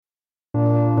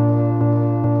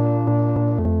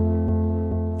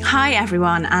Hi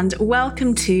everyone, and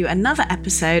welcome to another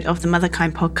episode of the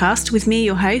Motherkind podcast with me,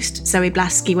 your host, Zoe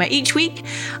Blaski, where each week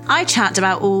I chat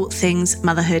about all things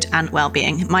motherhood and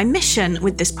well-being. My mission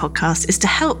with this podcast is to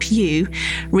help you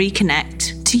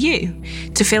reconnect to you,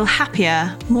 to feel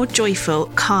happier, more joyful,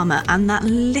 calmer, and that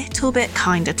little bit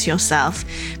kinder to yourself,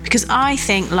 because I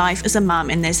think life as a mum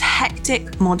in this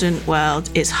hectic modern world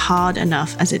is hard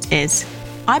enough as it is.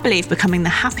 I believe becoming the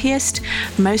happiest,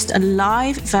 most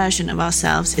alive version of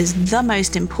ourselves is the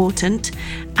most important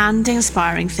and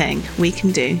inspiring thing we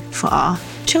can do for our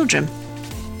children.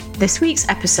 This week's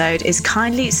episode is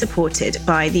kindly supported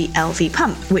by the LV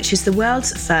pump, which is the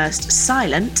world's first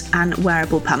silent and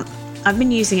wearable pump. I've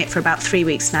been using it for about 3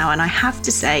 weeks now, and I have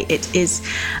to say it is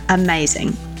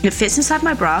amazing. It fits inside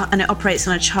my bra and it operates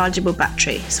on a chargeable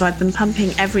battery. So I've been pumping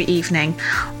every evening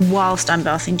whilst I'm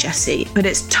bathing Jessie, but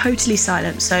it's totally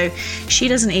silent, so she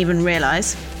doesn't even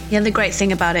realise. The other great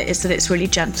thing about it is that it's really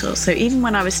gentle. So even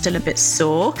when I was still a bit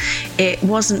sore, it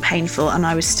wasn't painful and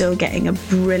I was still getting a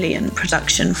brilliant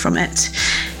production from it.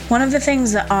 One of the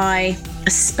things that I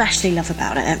especially love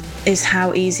about it is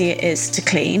how easy it is to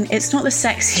clean. It's not the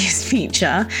sexiest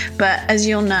feature, but as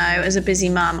you'll know, as a busy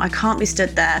mum, I can't be stood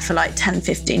there for like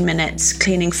 10-15 minutes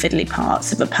cleaning fiddly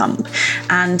parts of a pump.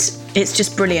 And it's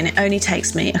just brilliant. It only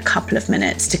takes me a couple of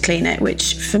minutes to clean it,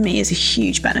 which for me is a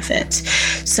huge benefit.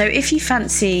 So if you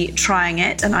fancy trying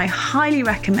it, and I highly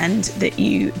recommend that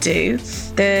you do,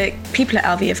 the people at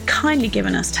LV have kindly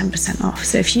given us 10% off.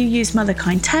 So if you use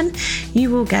Motherkind 10, you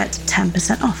will get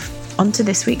 10% off. On to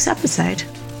this week's episode.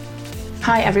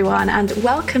 Hi everyone, and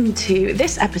welcome to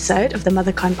this episode of the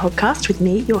Motherkind podcast with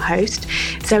me, your host,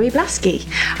 Zoe Blaski.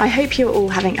 I hope you're all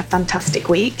having a fantastic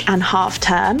week and half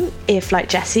term, if like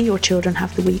Jessie, your children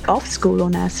have the week off, school or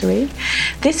nursery.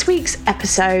 This week's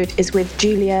episode is with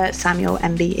Julia Samuel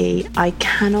MBE. I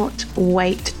cannot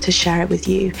wait to share it with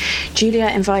you. Julia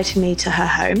invited me to her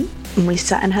home, and we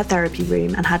sat in her therapy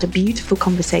room and had a beautiful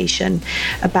conversation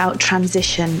about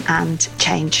transition and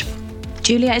change.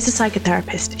 Julia is a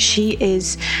psychotherapist. She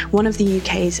is one of the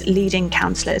UK's leading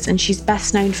counsellors, and she's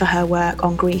best known for her work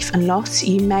on grief and loss.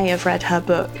 You may have read her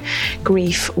book,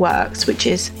 Grief Works, which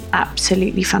is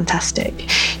absolutely fantastic.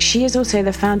 She is also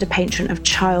the founder patron of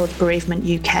Child Bereavement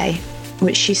UK,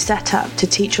 which she set up to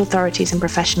teach authorities and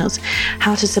professionals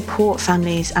how to support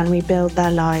families and rebuild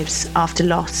their lives after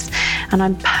loss. And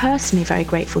I'm personally very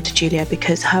grateful to Julia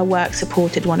because her work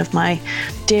supported one of my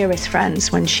dearest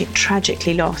friends when she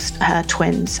tragically lost her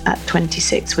twins at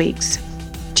 26 weeks.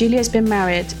 Julia's been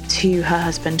married to her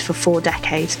husband for 4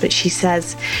 decades, but she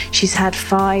says she's had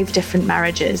 5 different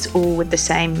marriages, all with the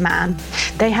same man.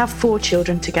 They have 4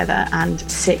 children together and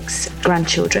 6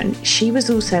 grandchildren. She was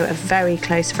also a very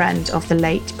close friend of the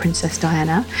late Princess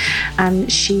Diana,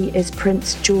 and she is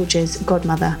Prince George's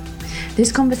godmother.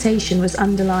 This conversation was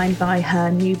underlined by her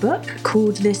new book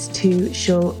called This Too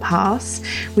Shall Pass,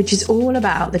 which is all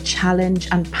about the challenge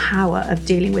and power of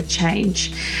dealing with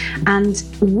change. And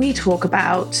we talk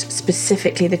about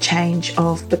specifically the change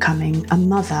of becoming a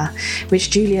mother, which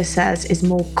Julia says is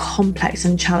more complex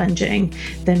and challenging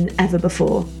than ever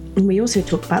before. And we also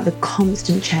talk about the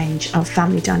constant change of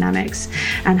family dynamics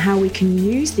and how we can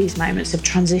use these moments of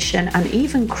transition and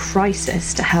even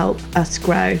crisis to help us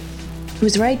grow. It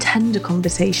was a very tender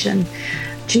conversation.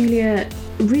 Julia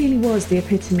really was the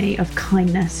epitome of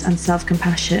kindness and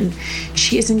self-compassion.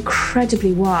 She is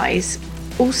incredibly wise,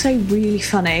 also really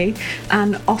funny,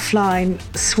 and offline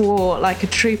swore like a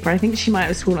trooper. I think she might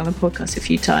have sworn on the podcast a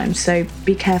few times, so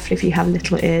be careful if you have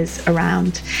little ears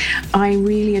around. I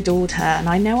really adored her, and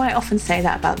I know I often say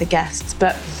that about the guests,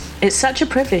 but it's such a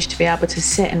privilege to be able to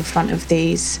sit in front of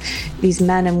these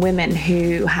men and women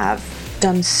who have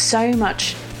done so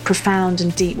much profound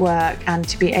and deep work, and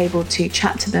to be able to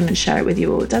chat to them and share it with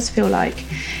you all, it does feel like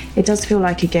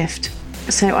a gift.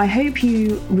 So I hope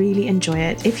you really enjoy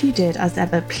it. If you did, as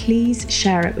ever, please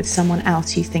share it with someone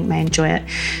else you think may enjoy it.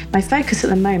 My focus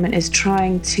at the moment is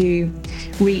trying to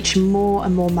reach more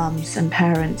and more mums and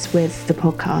parents with the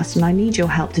podcast, and I need your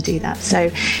help to do that. So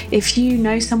if you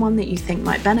know someone that you think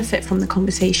might benefit from the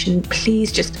conversation,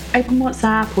 please just open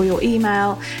WhatsApp or your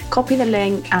email, copy the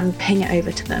link and ping it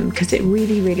over to them, because it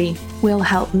really, really will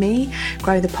help me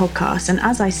grow the podcast. And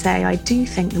as I say, I do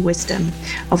think the wisdom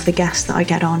of the guests that I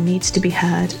get on needs to be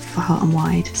heard far and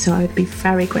wide. So I would be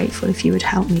very grateful if you would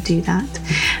help me do that.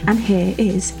 And here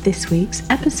is this week's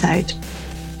episode.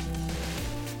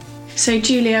 So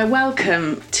Julia,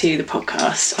 welcome to the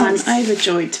podcast. Thanks. I'm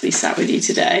overjoyed to be sat with you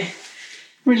today.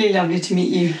 Really lovely to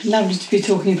meet you. Lovely to be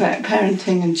talking about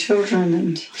parenting and children.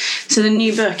 And so the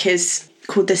new book is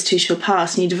called This Too Shall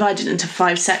Pass, and you divide it into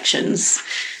 5 sections.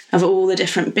 of all the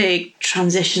different big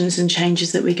transitions and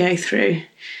changes that we go through.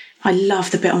 I love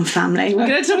the bit on family. We're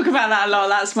going to talk about that a lot.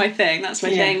 That's my thing. That's my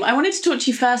thing. I wanted to talk to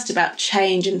you first about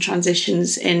change and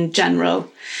transitions in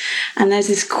general. And there's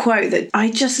this quote that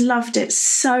I just loved it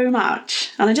so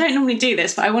much. And I don't normally do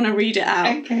this, but I want to read it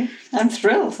out. Okay. I'm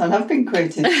thrilled. I love being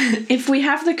quoted. If we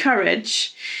have the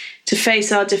courage to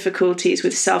face our difficulties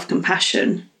with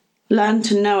self-compassion, learn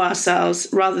to know ourselves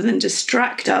rather than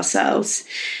distract ourselves,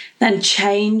 then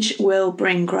change will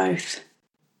bring growth.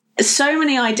 So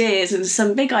many ideas and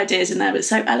some big ideas in there, but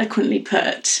so eloquently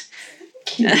put.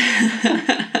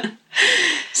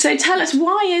 So tell us,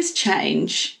 why is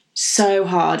change so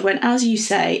hard when, as you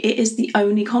say, it is the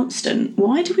only constant?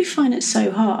 Why do we find it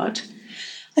so hard?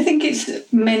 I think it's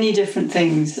many different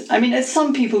things. I mean,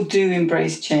 some people do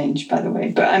embrace change, by the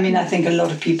way, but I mean, I think a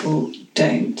lot of people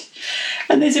don't.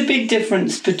 And there's a big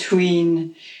difference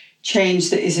between change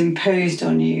that is imposed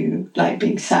on you, like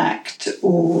being sacked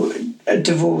or a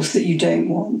divorce that you don't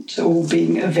want, or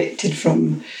being evicted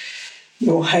from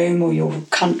your home or your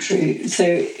country. So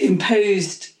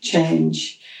imposed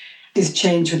change is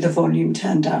change with the volume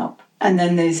turned up. And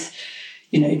then there's,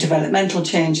 developmental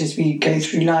change as we go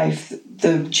through life,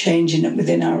 the change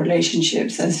within our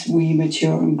relationships as we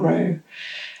mature and grow.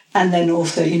 And then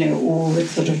also, all the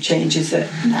sort of changes that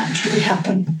naturally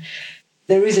happen.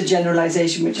 There is a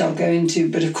generalisation which I'll go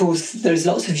into, but of course there's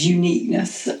lots of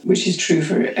uniqueness, which is true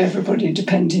for everybody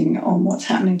depending on what's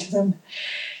happening to them.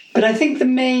 But I think the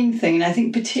main thing, and I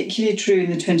think particularly true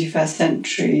in the 21st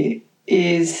century,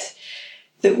 is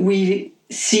that we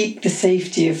seek the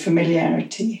safety of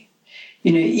familiarity.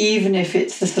 Even if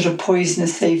it's the sort of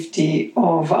poisonous safety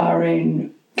of our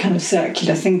own kind of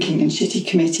circular thinking and shitty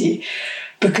committee,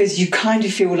 because you kind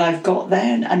of feel, well, I've got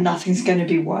there and nothing's going to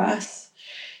be worse.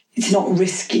 It's not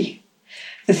risky.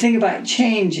 The thing about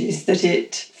change is that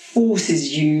it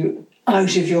forces you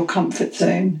out of your comfort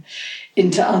zone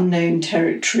into unknown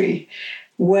territory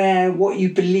where what you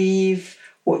believe,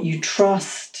 what you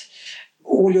trust,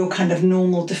 all your kind of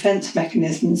normal defense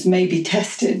mechanisms may be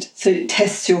tested. So it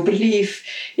tests your belief,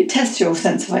 it tests your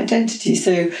sense of identity.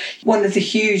 So one of the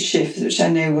huge shifts, which I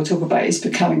know we'll talk about, is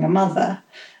becoming a mother.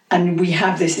 And we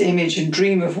have this image and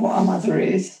dream of what a mother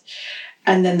is.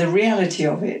 And then the reality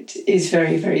of it is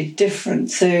very, very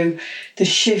different. So the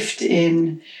shift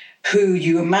in who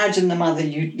you imagine the mother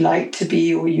you'd like to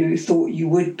be or you thought you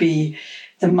would be,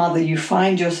 the mother you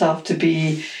find yourself to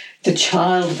be, the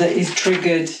child that is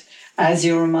triggered as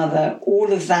you're a mother,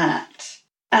 all of that,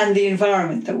 and the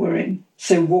environment that we're in.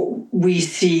 So what we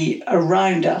see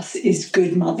around us is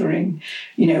good mothering,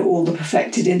 all the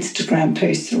perfected Instagram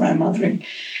posts around mothering.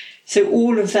 So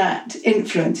all of that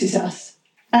influences us.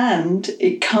 And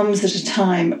it comes at a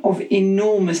time of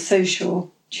enormous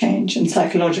social change and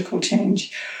psychological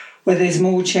change, where there's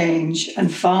more change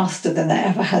and faster than there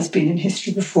ever has been in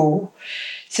history before,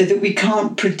 so that we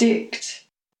can't predict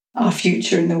our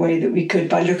future in the way that we could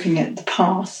by looking at the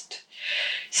past.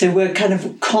 So we're kind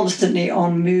of constantly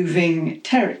on moving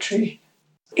territory.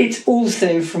 It's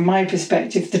also, from my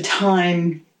perspective, the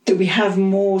time that we have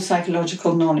more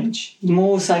psychological knowledge,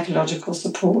 more psychological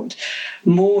support,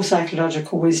 more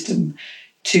psychological wisdom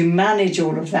to manage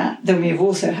all of that than we have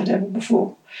also had ever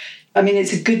before. I mean,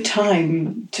 it's a good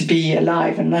time to be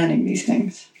alive and learning these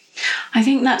things. I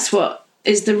think that's what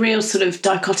is the real sort of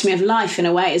dichotomy of life in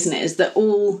a way, isn't it? Is that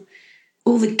all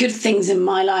the good things in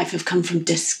my life have come from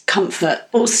discomfort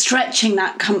or stretching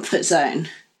that comfort zone.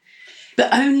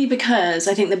 But only because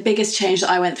I think the biggest change that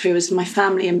I went through was my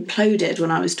family imploded when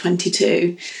I was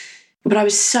 22. But I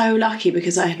was so lucky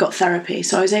because I got therapy.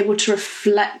 So I was able to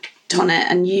reflect on it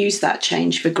and use that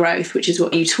change for growth, which is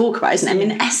what you talk about, isn't it? I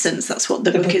mean, in essence, that's what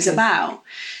the book is about.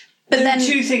 But there are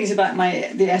two things about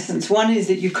the essence. One is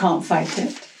that you can't fight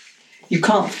it. You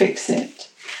can't fix it.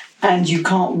 And you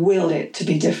can't will it to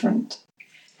be different.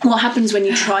 What happens when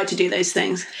you try to do those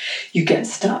things? You get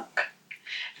stuck.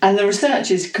 And the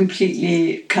research is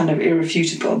completely kind of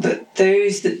irrefutable that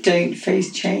those that don't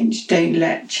face change, don't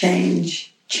let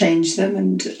change them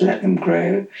and let them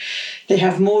grow, they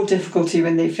have more difficulty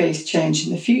when they face change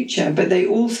in the future, but they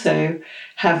also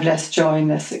have less joy and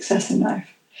less success in life.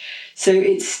 So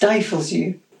it stifles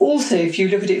you. Also, if you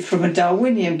look at it from a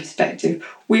Darwinian perspective,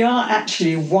 we are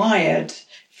actually wired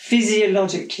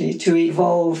physiologically to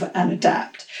evolve and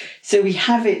adapt. So we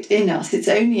have it in us. It's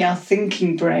only our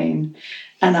thinking brain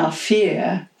and our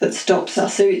fear that stops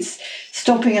us. So it's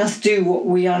stopping us do what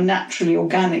we are naturally,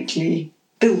 organically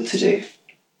built to do.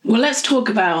 Well, let's talk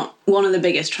about one of the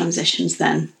biggest transitions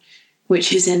then,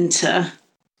 which is into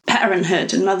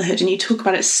parenthood and motherhood. And you talk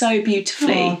about it so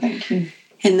beautifully. Oh, thank you.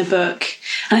 in the book.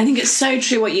 And I think it's so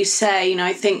true what you say. You know,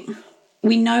 I think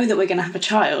we know that we're going to have a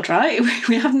child, right?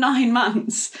 We have 9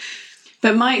 months.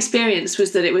 But my experience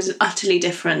was that it was utterly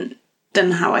different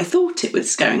than how I thought it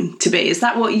was going to be. Is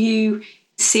that what you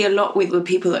see a lot with the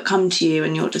people that come to you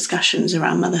in your discussions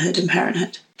around motherhood and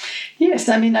parenthood? Yes,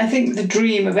 I mean, I think the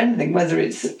dream of anything, whether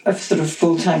it's a sort of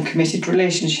full-time committed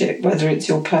relationship, whether it's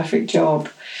your perfect job,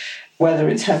 whether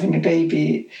it's having a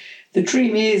baby, the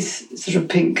dream is sort of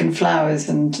pink and flowers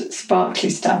and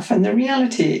sparkly stuff. And the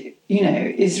reality, you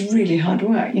know, is really hard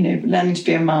work. You know, learning to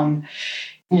be a mum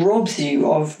robs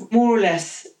you of more or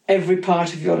less every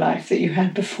part of your life that you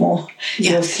had before.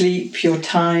 Yeah. Your sleep, your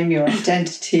time, your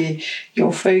identity,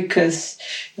 your focus,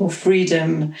 your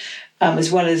freedom,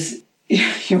 as well as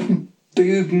your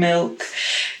boob milk,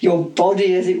 your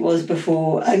body as it was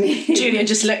before. I mean, Julia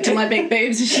just looked at my big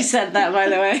boobs as she said that, by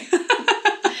the way.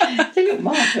 They look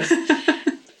marvellous.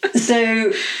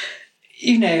 So,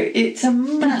 you know, it's a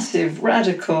massive,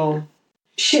 radical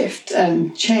shift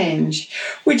and change,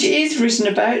 which is written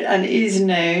about and is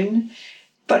known.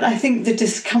 But I think the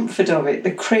discomfort of it,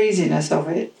 the craziness of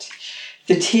it,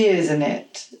 the tears in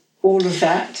it, all of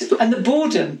that, and the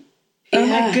boredom. Yeah. Oh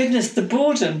my goodness, the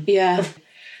boredom. Yeah. Of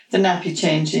the nappy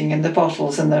changing and the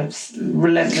bottles and the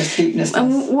relentless sleeplessness.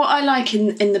 And what I like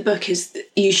in the book is that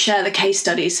you share the case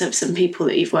studies of some people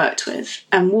that you've worked with.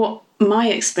 And what my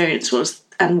experience was,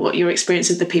 and what your experience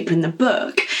with the people in the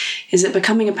book, is that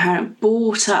becoming a parent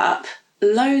brought up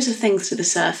loads of things to the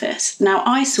surface. Now,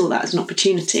 I saw that as an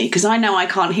opportunity because I know I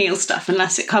can't heal stuff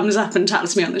unless it comes up and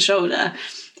taps me on the shoulder.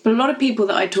 But a lot of people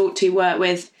that I talk to, work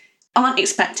with, aren't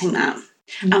expecting that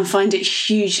and find it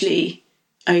hugely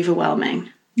overwhelming.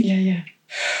 Yeah.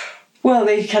 Well,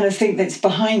 they kind of think that it's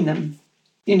behind them.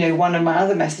 You know, one of my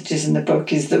other messages in the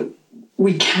book is that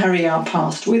we carry our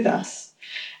past with us.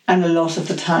 And a lot of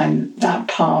the time, that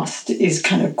past is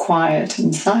kind of quiet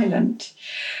and silent.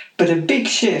 But a big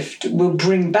shift will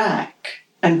bring back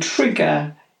and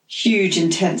trigger huge,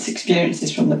 intense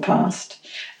experiences from the past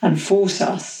and force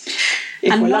us,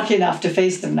 if we're lucky enough to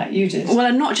face them like you did. Well,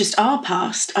 and not just our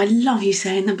past. I love you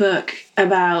saying in the book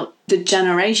about the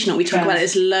generational. We talk about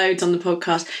this loads on the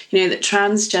podcast. You know, that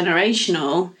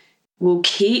transgenerational will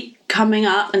keep coming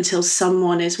up until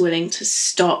someone is willing to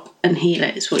stop and heal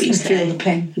it, is what you say. And feel the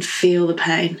pain. And feel the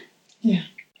pain. Yeah.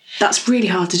 That's really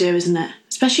hard to do, isn't it?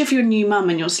 Especially if you're a new mum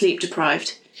and you're sleep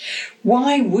deprived.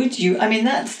 Why would you? I mean,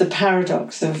 that's the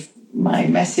paradox of my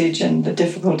message, and the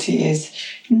difficulty is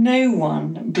no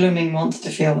one blooming wants to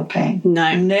feel the pain.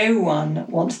 No one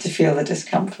wants to feel the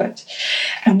discomfort.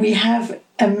 And we have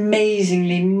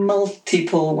amazingly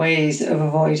multiple ways of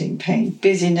avoiding pain.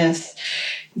 Busyness,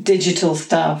 digital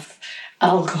stuff,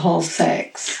 alcohol,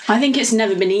 sex. I think it's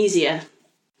never been easier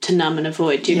to numb and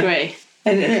avoid. Do you agree?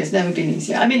 And it's never been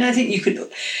easier. I mean, I think you could...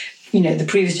 You know, the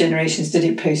previous generations did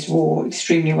it post-war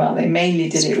extremely well. They mainly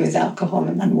did it with alcohol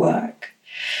and work.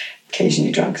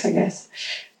 Occasionally drugs, I guess.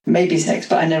 Maybe sex,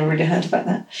 but I never really heard about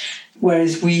that.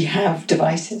 Whereas we have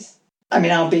devices. I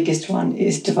mean, our biggest one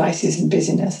is devices and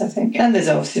busyness, I think. And there's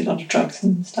obviously a lot of drugs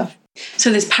and stuff. So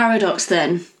there's paradox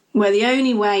then, where the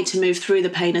only way to move through the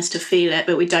pain is to feel it,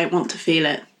 but we don't want to feel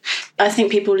it. I think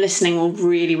people listening will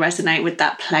really resonate with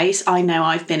that place. I know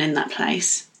I've been in that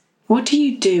place. What do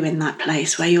you do in that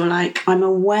place where you're like, I'm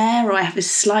aware, or I have a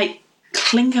slight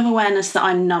clink of awareness that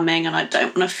I'm numbing and I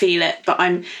don't want to feel it, but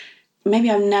I've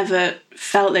never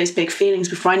felt those big feelings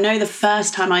before. I know the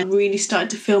first time I really started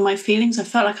to feel my feelings, I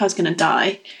felt like I was going to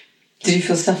die. Did you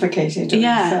feel suffocated?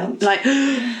 Yeah, like,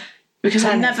 because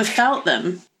I never felt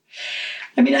them.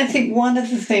 I mean, I think one of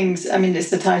the things, I mean, it's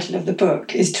the title of the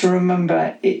book, is to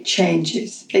remember it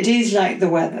changes. It is like the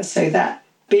weather, so that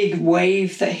big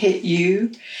wave that hit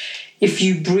you, if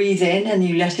you breathe in and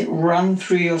you let it run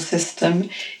through your system,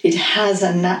 it has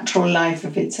a natural life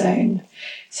of its own.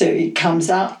 So it comes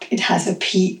up, it has a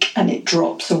peak, and it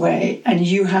drops away. And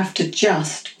you have to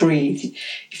just breathe.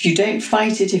 If you don't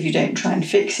fight it, if you don't try and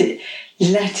fix it,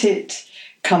 let it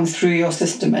come through your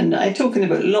system. And I talk in the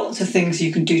book lots of things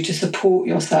you can do to support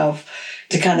yourself,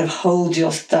 to kind of hold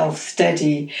yourself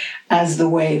steady as the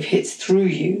wave hits through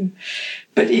you.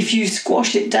 But if you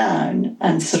squash it down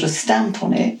and sort of stamp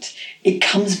on it, it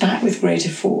comes back with greater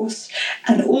force.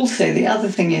 And also the other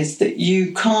thing is that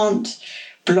you can't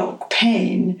block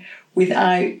pain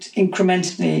without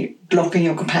incrementally blocking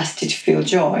your capacity to feel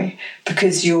joy,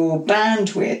 because your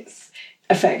bandwidth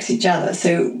affects each other.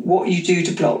 So what you do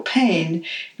to block pain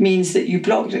means that you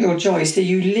block your joy. So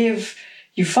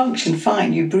you function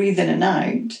fine, you breathe in and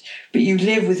out, but you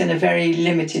live within a very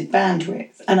limited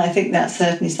bandwidth. And I think that's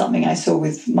certainly something I saw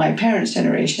with my parents'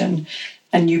 generation.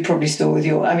 And you probably saw with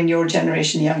you're a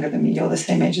generation younger than me. You're the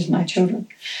same age as my children.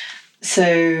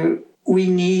 So we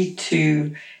need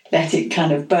to let it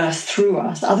kind of burst through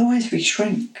us. Otherwise we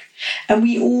shrink. And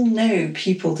we all know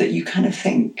people that you kind of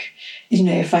think,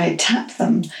 if I tap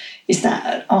them, is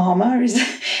that armour? Is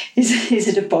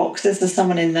it a box? There's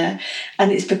someone in there.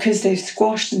 And it's because they've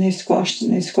squashed and they've squashed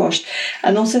and they've squashed.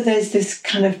 And also there's this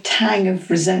kind of tang of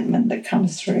resentment that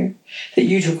comes through that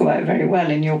you talk about very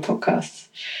well in your podcasts.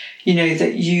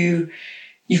 That you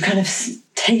kind of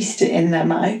taste it in their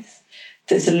mouth.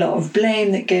 There's a lot of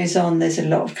blame that goes on. There's a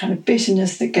lot of kind of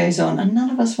bitterness that goes on. And none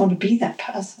of us want to be that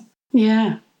person.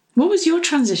 Yeah. What was your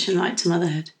transition like to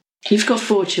motherhood? You've got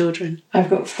 4 children. I've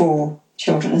got 4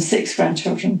 children and 6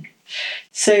 grandchildren.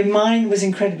 So mine was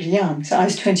incredibly young. So I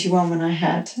was 21 when I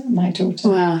had my daughter.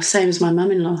 Wow, same as my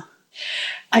mum-in-law.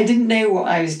 I didn't know what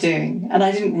I was doing and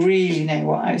I didn't really know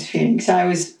what I was feeling. So I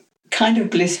was kind of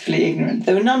blissfully ignorant.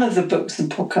 There were none of the books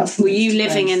and podcasts. Were you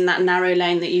living in that narrow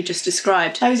lane that you just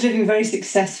described? I was living very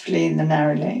successfully in the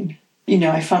narrow lane.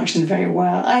 I functioned very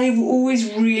well. I've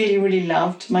always really, really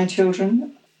loved my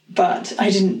children, but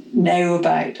I didn't know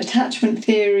about attachment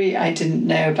theory. I didn't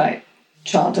know about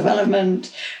child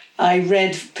development. I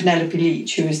read Penelope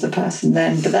Leach, who was the person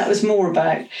then, but that was more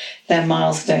about their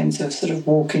milestones of sort of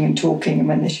walking and talking and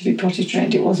when they should be potty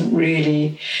trained. It wasn't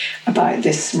really about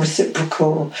this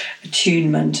reciprocal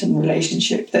attunement and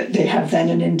relationship that they have then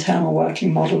an internal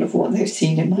working model of what they've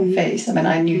seen in my face.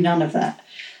 I knew none of that.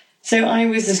 So I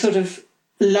was a sort of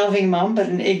loving mum, but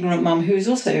an ignorant mum who was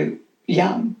also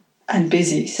young and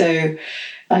busy. So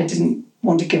I didn't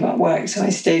want to give up work, so I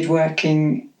stayed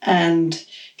working, and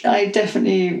I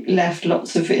definitely left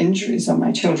lots of injuries on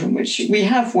my children, which we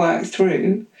have worked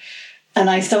through. And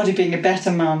I started being a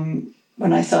better mum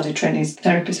when I started training as a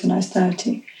therapist when I was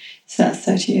 30. So that's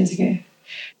 30 years ago.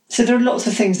 So there are lots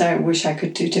of things I wish I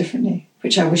could do differently,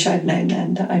 which I wish I'd known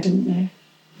then that I didn't know.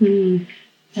 Mm.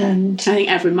 And I think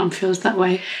every mum feels that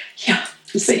way. Yeah.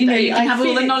 But, you can have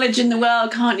all the knowledge in the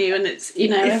world, can't you? And it's,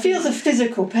 It feels a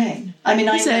physical pain. I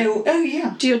know... Oh,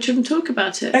 yeah. Do your children talk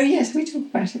about it? Oh, yes, we talk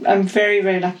about it. I'm very,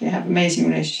 very lucky to have an amazing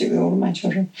relationship with all of my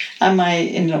children and my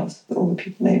in-laws, all the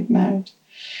people they've married.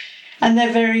 And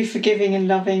they're very forgiving and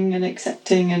loving and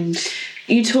accepting. And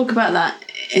you talk about that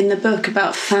in the book,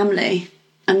 about family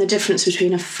and the difference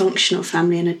between a functional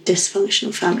family and a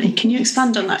dysfunctional family. Can you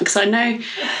expand on that? Because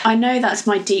I know that's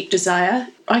my deep desire.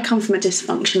 I come from a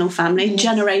dysfunctional family, yes.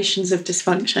 Generations of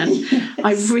dysfunction. Yes.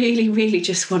 I really, really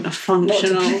just want a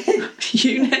functional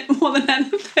unit more than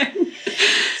anything.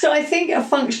 So I think a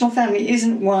functional family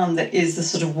isn't one that is the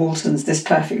sort of Waltons, this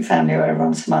perfect family where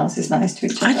everyone smiles, is nice to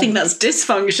each other. I think that's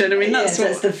dysfunction.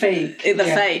 That's the fake.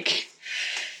 Fake.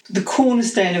 The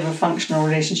cornerstone of a functional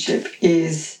relationship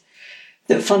is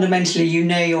that fundamentally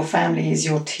your family is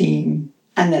your team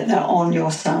and that they're on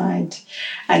your side.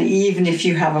 And even if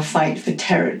you have a fight for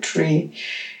territory,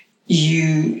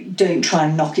 you don't try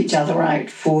and knock each other out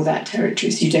for that territory.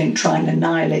 So you don't try and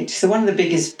annihilate. So one of the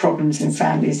biggest problems in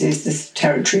families is this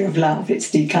territory of love. It's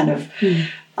the kind of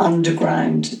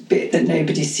underground bit that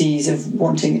nobody sees of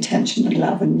wanting attention and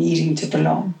love and needing to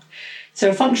belong. So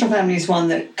a functional family is one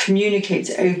that communicates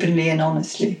openly and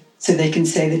honestly. So they can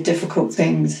say the difficult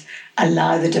things,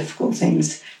 allow the difficult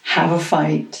things, have a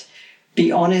fight,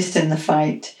 be honest in the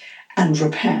fight, and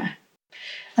repair.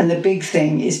 And the big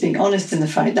thing is being honest in the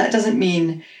fight. That doesn't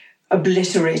mean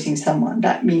obliterating someone.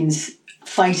 That means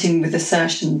fighting with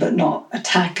assertion, but not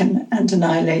attack and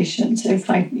annihilation. So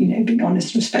being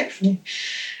honest respectfully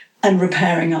and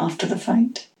repairing after the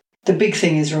fight. The big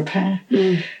thing is repair.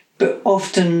 But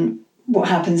often what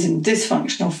happens in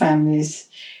dysfunctional families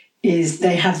is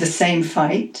they have the same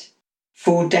fight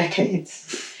for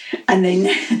decades. And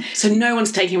so no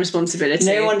one's taking responsibility.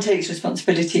 No one takes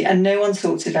responsibility and no one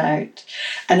sorts it out.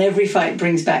 And every fight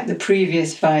brings back the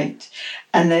previous fight.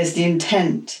 And there's the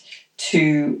intent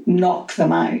to knock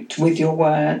them out with your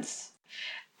words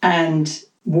and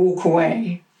walk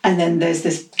away. And then there's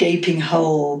this gaping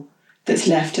hole that's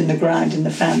left in the ground in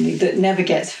the family that never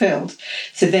gets filled.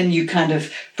 So then you kind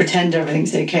of pretend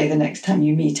everything's okay the next time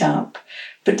you meet up.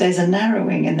 But there's a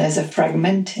narrowing and there's a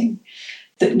fragmenting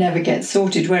that never gets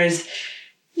sorted. Whereas,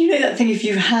 that thing, if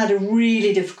you've had a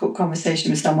really difficult conversation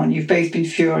with someone, you've both been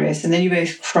furious and then you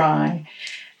both cry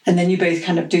and then you both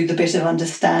kind of do the bit of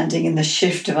understanding and the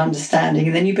shift of understanding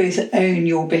and then you both own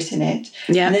your bit in it.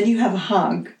 Yeah. And then you have a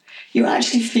hug. You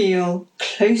actually feel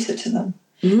closer to them.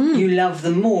 You love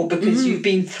them more because you've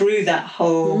been through that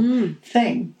whole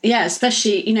thing. Yeah,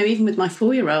 especially, even with my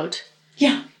 4-year-old.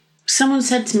 Yeah. Someone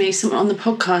said to me on the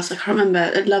podcast, I can't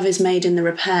remember, that love is made in the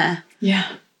repair.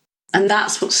 Yeah. And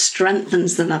that's what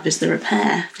strengthens the love, is the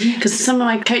repair. Because some of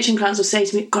my coaching clients will say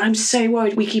to me, God, I'm so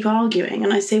worried we keep arguing.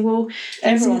 And I say, well,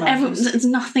 there's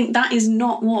nothing, that is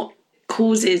not what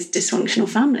causes dysfunctional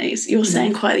families. You're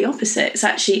saying quite the opposite. It's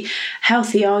actually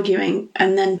healthy arguing,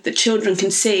 and then the children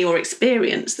can see or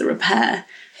experience the repair.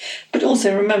 But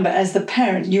also remember, as the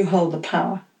parent, you hold the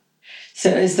power. So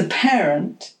as the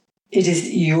parent, it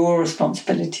is your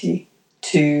responsibility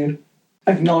to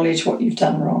acknowledge what you've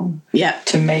done wrong,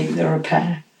 to make the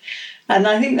repair. And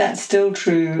I think that's still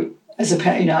true as a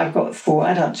parent. I've got 4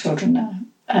 adult children now,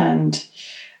 and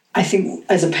I think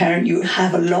as a parent you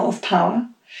have a lot of power,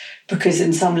 because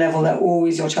in some level they're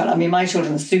always your child. I mean, my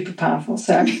children are super powerful,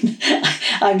 so I mean,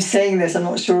 I'm saying this, I'm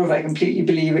not sure if I completely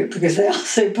believe it, because they are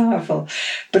so powerful.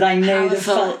 But I know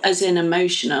powerful as in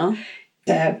emotional.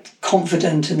 They're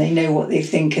confident and they know what they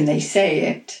think and they say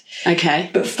it. Okay.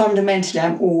 But fundamentally,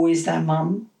 I'm always their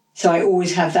mum. So I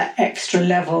always have that extra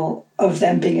level of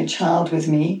them being a child with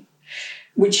me,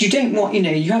 which you don't want,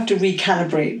 you have to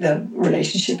recalibrate the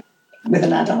relationship with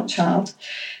an adult child.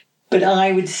 But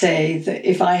I would say that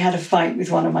if I had a fight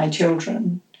with one of my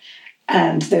children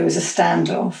and there was a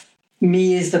standoff,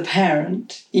 me as the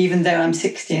parent, even though I'm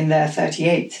 60 and they're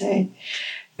 38, say,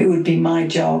 it would be my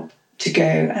job to go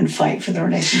and fight for the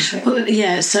relationship. Well,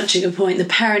 yeah, it's such a good point. The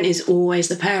parent is always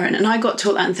the parent. And I got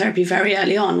taught that in therapy very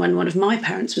early on, when one of my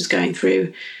parents was going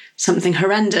through something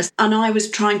horrendous and I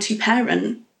was trying to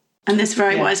parent. And this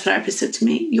very wise therapist said to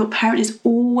me, your parent is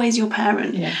always your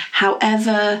parent. Yeah.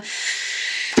 However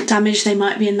damaged they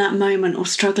might be in that moment or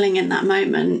struggling in that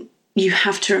moment, you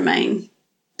have to remain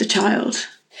the child.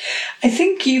 I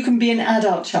think you can be an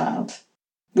adult child,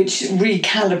 which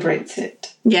recalibrates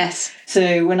it. Yes.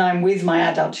 So when I'm with my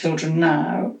adult children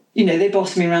now, they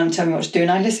boss me around and tell me what to do, and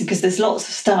I listen, because there's lots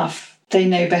of stuff they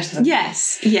know better than me.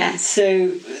 Yes. So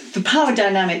the power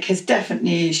dynamic has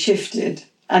definitely shifted,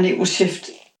 and it will shift,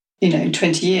 in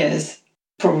 20 years,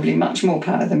 probably much more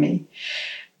power than me.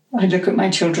 I look at my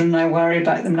children and I worry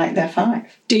about them like they're 5.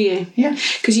 Do you? Yeah.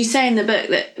 Because you say in the book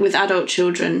that with adult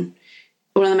children,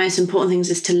 one of the most important things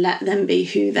is to let them be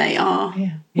who they are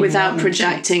without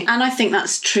projecting. And I think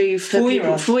that's true for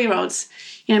 4-year-olds.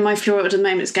 My 4-year-old at the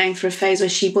moment is going through a phase where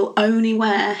she will only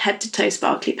wear head-to-toe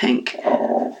sparkly pink.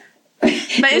 Oh.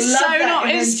 But it's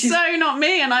so not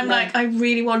me. And I'm like, I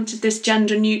really wanted this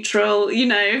gender-neutral,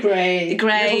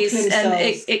 greys.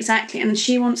 And exactly. And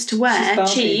she wants to wear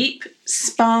cheap,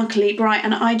 sparkly, bright.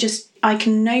 And I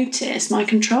can notice my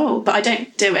control. But I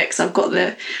don't do it because I've got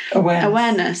the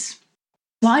awareness.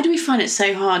 Why do we find it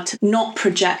so hard to not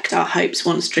project our hopes,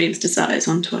 wants, dreams, desires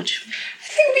onto our children? I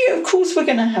think, of course, we're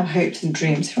going to have hopes and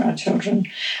dreams for our children.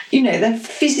 They're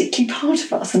physically part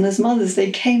of us, and as mothers, they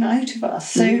came out of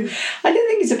us. So I don't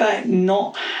think it's about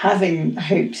not having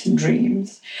hopes and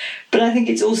dreams, but I think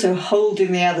it's also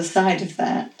holding the other side of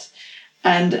that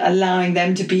and allowing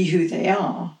them to be who they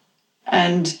are.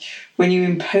 And when you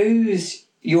impose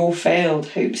your failed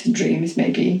hopes and dreams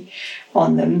maybe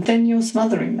on them, then you're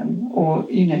smothering them or,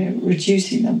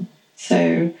 reducing them.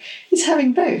 So it's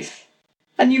having both.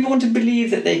 And you want to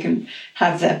believe that they can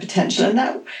have their potential. And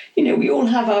that, we all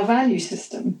have our value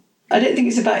system. I don't think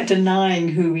it's about denying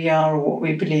who we are or what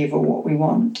we believe or what we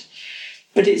want.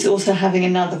 But it's also having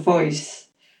another voice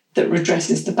that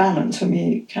redresses the balance when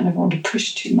we kind of want to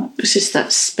push too much. It's just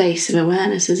that space of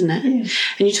awareness, isn't it? Yeah.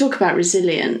 And you talk about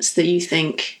resilience, that you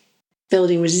think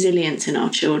building resilience in our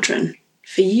children,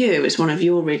 for you, is one of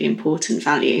your really important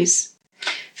values.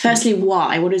 Firstly,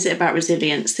 why? What is it about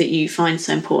resilience that you find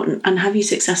so important? And have you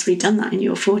successfully done that in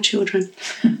your 4 children?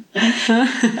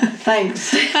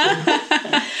 Thanks.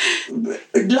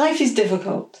 Life is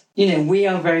difficult. We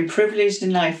are very privileged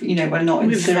in life. We're not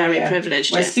in Syria. We're very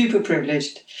privileged. We're super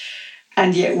privileged.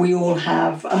 And yet we all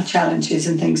have our challenges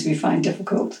and things we find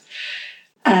difficult.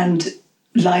 And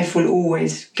life will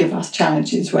always give us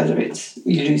challenges, whether it's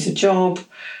you lose a job,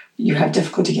 you have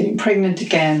difficulty getting pregnant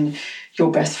again, your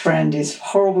best friend is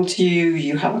horrible to you,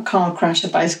 you have a car crash, a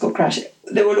bicycle crash.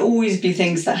 There will always be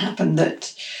things that happen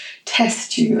that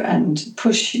test you and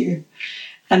push you.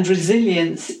 And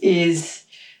resilience is,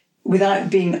 without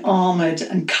being armoured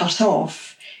and cut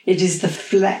off, it is the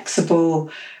flexible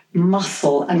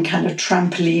muscle and kind of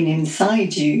trampoline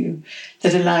inside you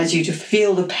that allows you to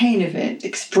feel the pain of it,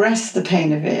 express the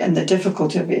pain of it and the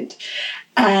difficulty of it,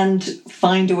 and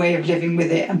find a way of living with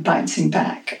it and bouncing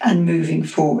back and moving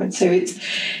forward. So it's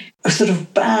a sort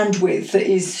of bandwidth that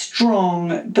is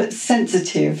strong but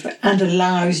sensitive and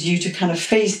allows you to kind of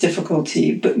face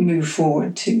difficulty but move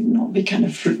forward, to not be kind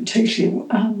of totally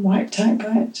wiped out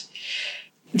by it.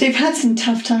 They've had some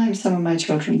tough times, some of my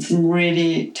children, some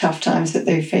really tough times that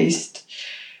they faced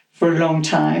for a long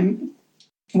time.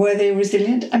 Were they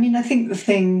resilient? I mean, I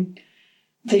think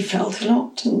they felt a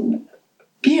lot. And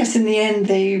yes, in the end,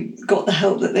 they got the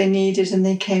help that they needed and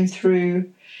they came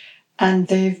through and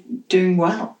they're doing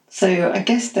well. So I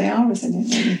guess they are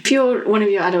resilient. Really. If you're one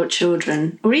of your adult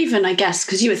children, or even, I guess,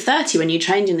 because you were 30 when you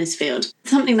trained in this field,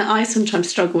 something that I sometimes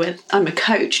struggle with, I'm a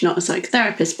coach, not a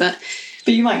psychotherapist, but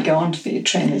you might go on to be a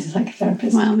trained as a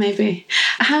psychotherapist. Well, maybe.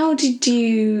 How did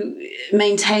you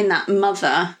maintain that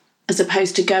mother as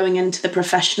opposed to going into the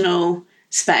professional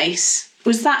space?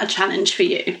 Was that a challenge for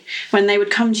you when they would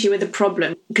come to you with a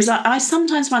problem? Because I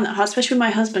sometimes find that hard, especially when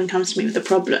my husband comes to me with a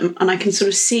problem and I can sort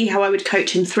of see how I would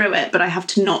coach him through it, but I have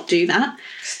to not do that.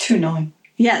 It's too annoying.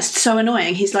 Yeah, it's so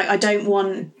annoying. He's like, I don't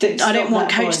want Coach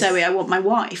voice. Zoe, I want my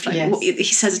wife. Like, yes. He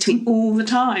says it to me all the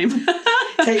time.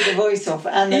 Take the voice off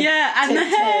and the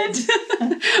head.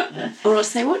 Or I'll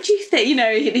say, what do you think? You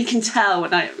know, he can tell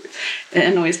when it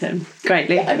annoys him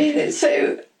greatly. I mean,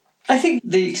 so I think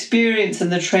the experience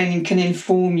and the training can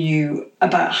inform you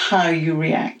about how you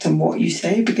react and what you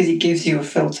say because it gives you a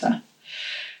filter.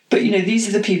 But, you know, these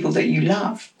are the people that you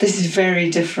love. This is a very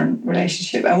different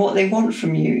relationship. And what they want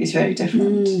from you is very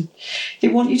different. They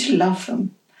want you to love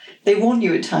them. They want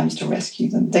you at times to rescue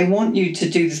them. They want you to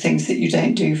do the things that you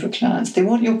don't do for clients. They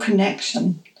want your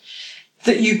connection,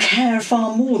 that you care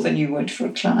far more than you would for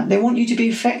a client. They want you to be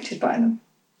affected by them.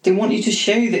 They want you to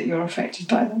show that you're affected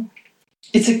by them.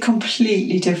 It's a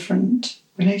completely different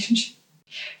relationship.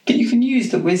 But you can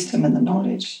use the wisdom and the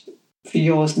knowledge for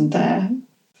yours and their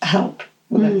help.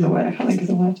 Whatever the word, I can't think of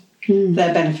the word.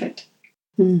 Their benefit.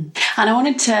 And I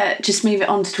wanted to just move it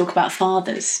on to talk about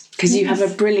fathers, because you have a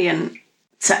brilliant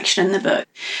section in the book.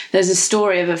 There's a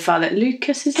story of a father,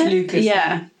 Lucas, is it? Lucas,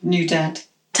 yeah. New dad.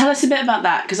 Tell us a bit about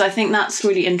that, because I think that's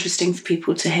really interesting for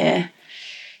people to hear.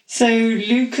 So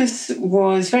Lucas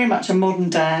was very much a modern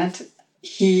dad.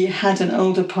 He had an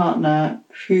older partner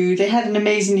who they had an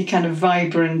amazingly kind of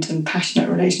vibrant and passionate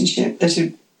relationship that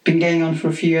had been going on for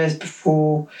a few years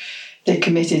before they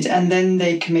committed. And then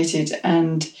they committed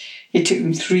and it took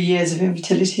them 3 years of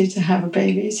infertility to have a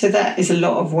baby. So that is a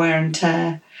lot of wear and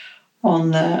tear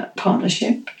on the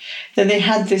partnership. Then they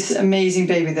had this amazing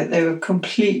baby that they were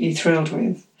completely thrilled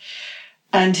with.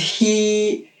 And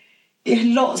he had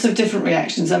lots of different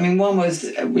reactions. I mean, one was,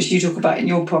 which you talk about in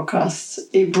your podcasts,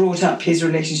 it brought up his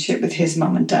relationship with his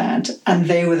mum and dad, and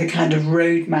they were the kind of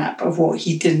roadmap of what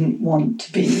he didn't want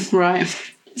to be. Right.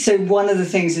 So one of the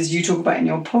things, as you talk about in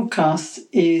your podcast,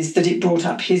 is that it brought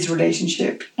up his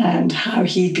relationship and how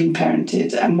he'd been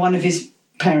parented. And one of his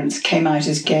parents came out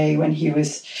as gay when he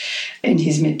was in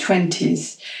his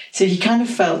mid-20s. So he kind of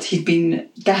felt he'd been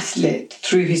gaslit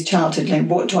through his childhood, like,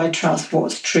 what do I trust,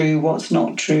 what's true, what's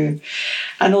not true.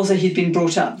 And also he'd been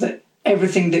brought up that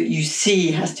everything that you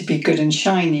see has to be good and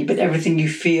shiny, but everything you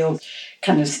feel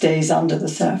kind of stays under the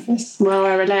surface. Well,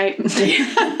 I relate.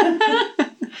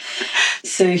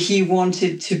 So he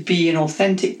wanted to be an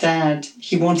authentic dad.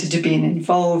 He wanted to be an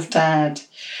involved dad.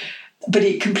 But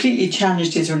it completely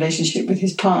challenged his relationship with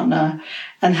his partner.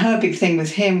 And her big thing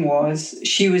with him was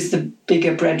she was the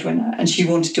bigger breadwinner and she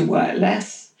wanted to work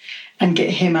less and get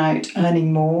him out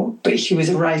earning more. But he was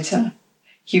a writer.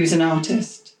 He was an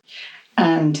artist.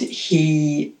 And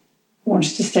he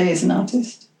wanted to stay as an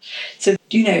artist. So,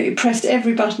 you know, it pressed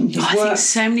every button. His work. I think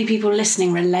so many people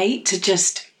listening relate to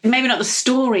just, maybe not the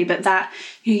story, but that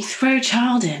you throw a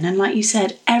child in and, like you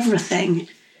said, everything.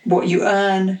 What you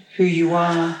earn, who you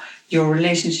are, your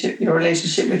relationship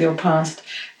with your past,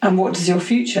 and what does your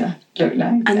future look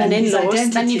like? And then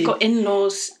in-laws. Then you've got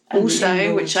in-laws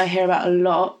also, which I hear about a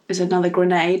lot, is another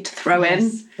grenade to throw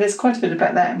in. There's quite a bit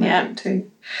about that in my book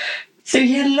too. So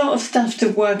he had a lot of stuff to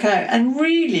work out, and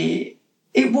really,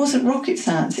 it wasn't rocket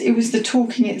science. It was the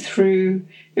talking it through.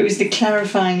 It was the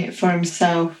clarifying it for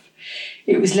himself.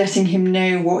 It was letting him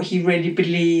know what he really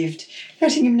believed,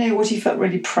 letting him know what he felt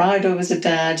really proud of as a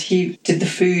dad. He did the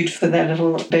food for their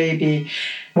little baby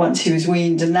once he was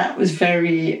weaned, and that was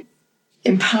very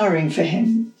empowering for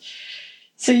him.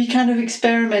 So he kind of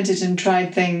experimented and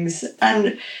tried things.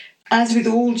 And as with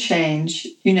all change,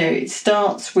 you know, it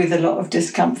starts with a lot of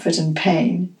discomfort and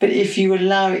pain. But if you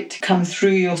allow it to come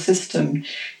through your system,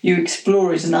 you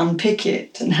explore it and unpick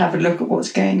it and have a look at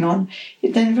what's going on,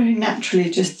 it then very naturally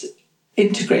just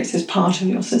integrates as part of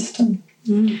your system.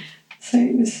 So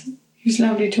it was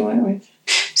lovely to work with.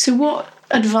 So what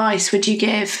advice would you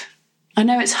give? I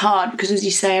know it's hard because, as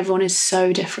you say, everyone is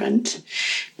so different.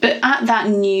 But at that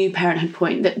new parenthood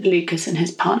point that Lucas and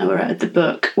his partner were at the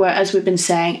book, where, as we've been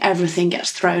saying, everything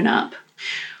gets thrown up,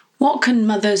 What can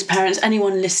mothers, parents,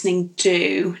 anyone listening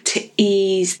do to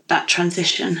ease that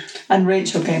transition? And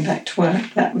Rachel going back to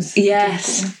work, that was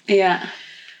yes, difficult. Yeah.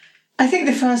 I think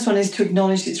the first one is to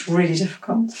acknowledge it's really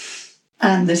difficult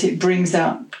and that it brings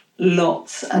up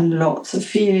lots and lots of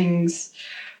feelings,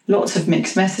 lots of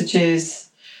mixed messages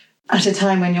at a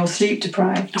time when you're sleep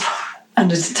deprived.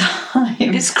 And at a time...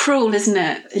 It's cruel, isn't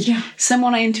it? Yeah.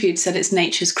 Someone I interviewed said it's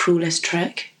nature's cruelest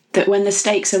trick, that when the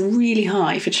stakes are really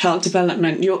high for child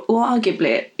development,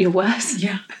 arguably you're worse.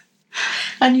 Yeah.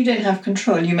 And you don't have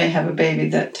control. You may have a baby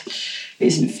that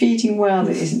isn't feeding well,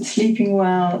 that isn't sleeping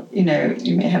well. You know,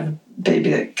 you may have a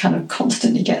baby that kind of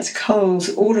constantly gets colds,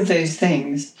 all of those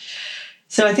things.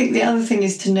 So I think the other thing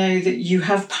is to know that you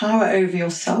have power over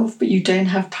yourself, but you don't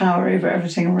have power over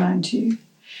everything around you.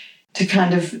 To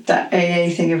kind of, that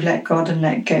AA thing of let God and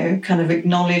let go, kind of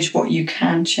acknowledge what you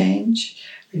can change,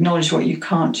 acknowledge what you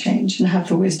can't change, and have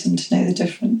the wisdom to know the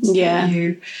difference. Yeah.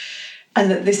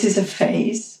 And that this is a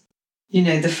phase. You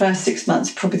know, the first 6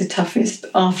 months are probably the toughest.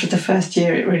 After the first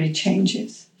year, it really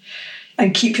changes.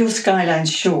 And keep your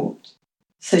skylines short.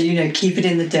 So, you know, keep it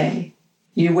in the day.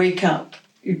 You wake up,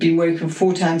 you've been woken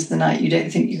 4 times in the night, you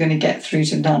don't think you're going to get through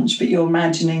to lunch, but you're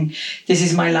imagining, this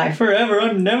is my life forever,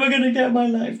 I'm never going to get my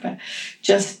life back.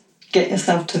 Just get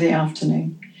yourself to the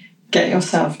afternoon. Get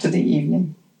yourself to the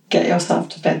evening. Get yourself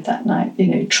to bed that night. You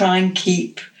know, try and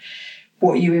keep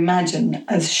what you imagine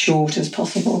as short as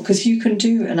possible, because you can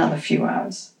do another few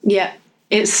hours. Yeah,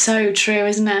 it's so true,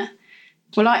 isn't it?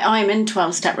 Well, I'm in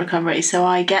 12-step recovery, so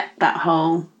I get that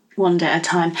whole one day at a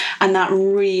time, and that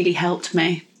really helped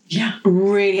me. Yeah.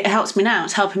 Really, it helps me now.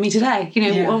 It's helping me today. You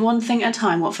know, one thing at a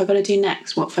time. What have I got to do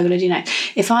next? What have I got to do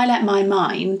next? If I let my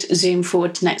mind zoom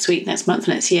forward to next week, next month,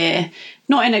 next year,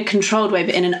 not in a controlled way,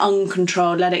 but in an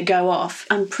uncontrolled, let it go off,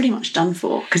 I'm pretty much done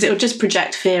for, because it will just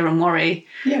project fear and worry.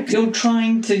 Yeah, because you're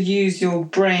trying to use your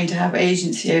brain to have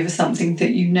agency over something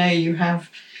that you know you have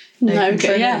no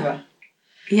control over.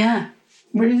 Yeah.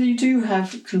 Whereas you do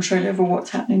have control over what's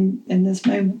happening in this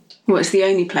moment. Well, it's the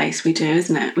only place we do,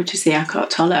 isn't it? Which is the Eckhart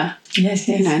Tolle. Yes.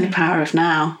 You know, the power of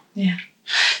now. Yeah.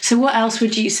 So what else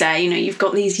would you say? You know, you've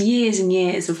got these years and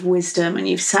years of wisdom, and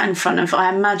you've sat in front of,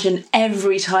 I imagine,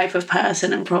 every type of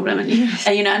person and problem, and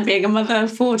you know, and being a mother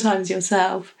 4 times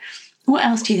yourself. What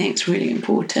else do you think is really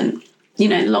important? You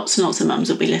know, lots and lots of mums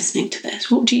will be listening to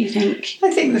this. What do you think?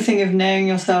 I think the thing of knowing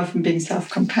yourself and being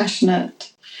self-compassionate.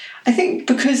 I think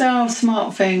because our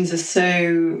smartphones are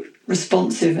so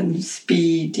responsive and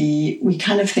speedy, we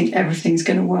kind of think everything's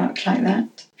going to work like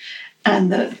that.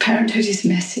 And that parenthood is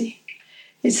messy.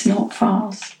 It's not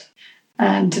fast.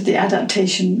 And the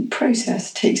adaptation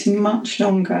process takes much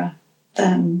longer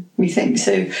than we think.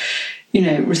 So, you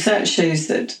know, research shows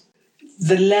that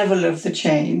the level of the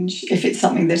change, if it's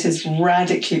something that has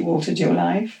radically altered your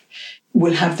life,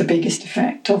 will have the biggest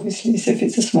effect, obviously. So if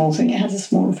it's a small thing, it has a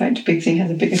small effect. A big thing has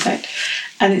a big effect.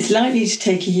 And it's likely to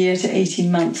take a year to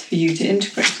 18 months for you to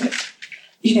integrate it.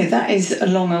 You know, that is a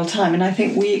long old time. And I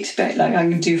think we expect, like, I'm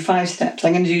going to do 5 steps.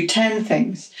 I'm going to do 10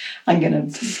 things. I'm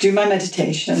going to do my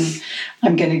meditation.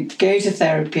 I'm going to go to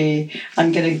therapy.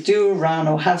 I'm going to do a run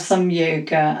or have some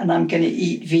yoga. And I'm going to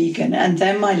eat vegan. And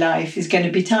then my life is going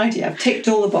to be tidy. I've ticked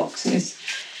all the boxes.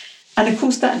 And of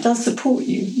course, that does support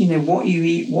you. You know, what you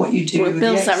eat, what you do. Well, it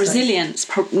builds that resilience.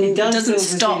 It doesn't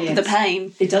stop the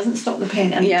pain. It doesn't stop the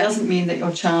pain. And it doesn't mean that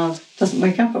your child doesn't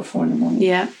wake up at 4 a.m.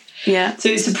 Yeah. So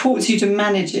it supports you to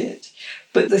manage it.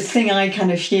 But the thing I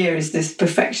kind of hear is this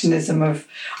perfectionism of,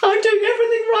 I'm doing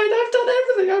everything right, I've done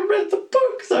everything, I've read the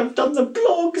books, I've done the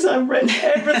blogs, I've read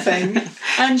everything.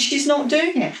 And she's not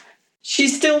doing it.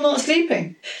 She's still not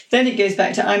sleeping. Then it goes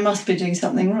back to, I must be doing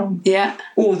something wrong. Yeah.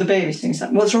 Or the baby's doing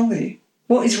something. What's wrong with you?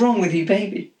 What is wrong with you,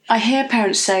 baby? I hear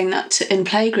parents saying that in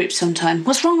playgroups sometimes.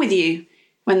 What's wrong with you?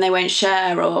 When they won't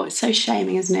share, or it's so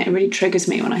shaming, isn't it? It really triggers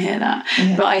me when I hear that.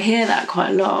 Yeah. But I hear that quite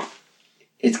a lot.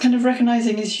 It's kind of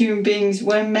recognising as human beings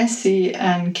we're messy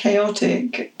and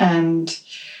chaotic and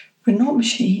we're not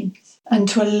machines. And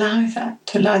to allow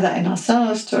that in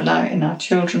ourselves, to allow it in our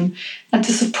children, and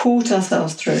to support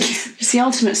ourselves through it. It's the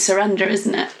ultimate surrender,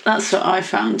 isn't it? That's what I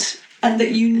found. And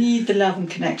that you need the love and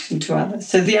connection to others.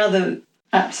 So the other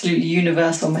absolutely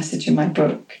universal message in my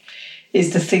book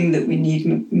is the thing that we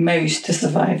need most to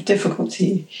survive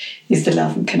difficulty is the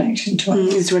love and connection to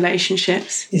others. Is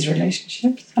relationships.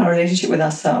 Our relationship with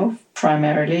ourselves,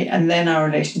 primarily, and then our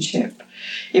relationship,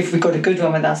 if we've got a good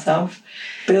one with ourselves,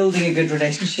 building a good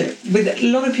relationship with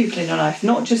a lot of people in your life,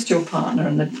 not just your partner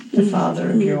and the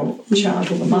father of your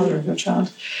child or the mother of your child.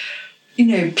 You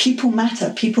know, people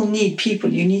matter. People need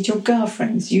people. You need your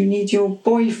girlfriends. You need your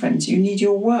boyfriends. You need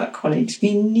your work colleagues.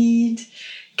 We need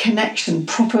connection,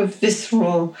 proper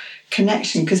visceral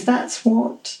connection, because that's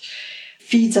what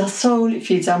feeds our soul, it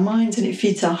feeds our minds, and it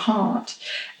feeds our heart.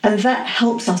 And that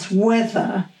helps us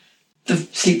weather the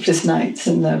sleepless nights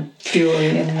and the fury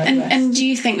and the rest. And do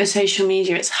you think with social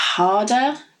media it's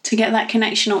harder to get that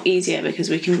connection or easier because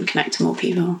we can connect to more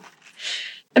people?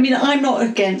 I mean, I'm not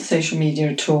against social media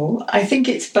at all. I think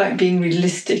it's about being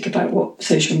realistic about what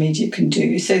social media can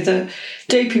do. So the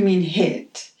dopamine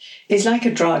hit is like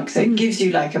a drug. So it gives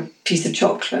you like a piece of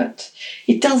chocolate.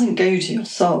 It doesn't go to your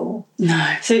soul.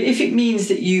 No. So if it means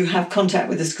that you have contact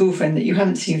with a school friend that you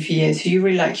haven't seen for years, who you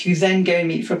really like, you then go and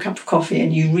meet for a cup of coffee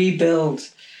and you rebuild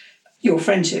your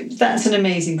friendship, that's an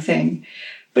amazing thing.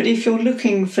 But if you're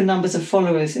looking for numbers of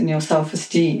followers in your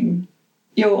self-esteem,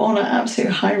 you're on an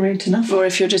absolute high road to nothing. Or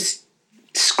if you're just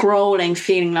scrolling,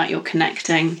 feeling like you're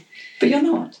connecting. But you're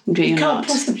not. You can't not.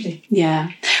 Possibly.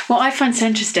 Yeah. Well, I find so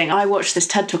interesting. I watched this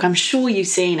TED Talk, I'm sure you've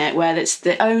seen it, where it's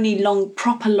the only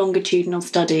proper longitudinal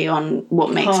study on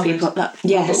what makes Harvard. people...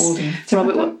 Yes.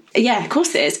 Yeah, of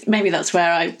course it is. Maybe that's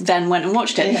where I then went and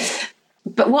watched it. Yeah.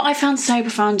 But what I found so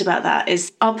profound about that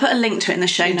is, I'll put a link to it in the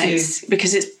show notes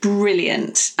because it's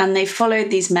brilliant. And they followed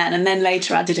these men and then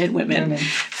later added in women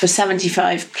for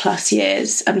 75 plus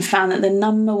years and found that the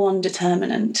number one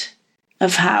determinant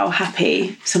of how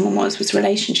happy someone was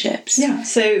relationships. Yeah,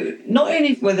 so not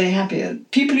only were they happier,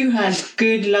 people who had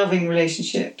good, loving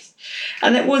relationships,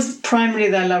 and it was primarily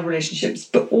their love relationships,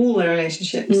 but all their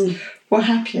relationships were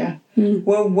happier,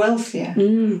 were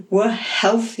wealthier, were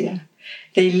healthier.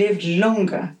 They lived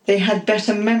longer. They had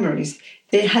better memories.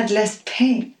 They had less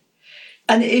pain.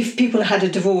 And if people had a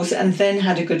divorce and then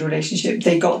had a good relationship,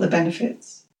 they got the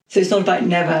benefits. So it's not about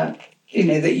never,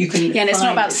 that you can... Yeah, and it's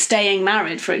not about staying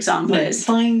married, for example. No, it's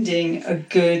finding a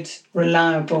good,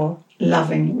 reliable,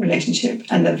 loving relationship.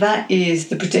 And that is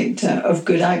the predictor of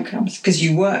good outcomes, because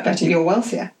you work better, you're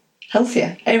wealthier,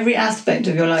 healthier, every aspect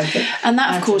of your life. And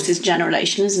that, of course, is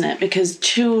generation, isn't it? Because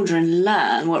children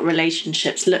learn what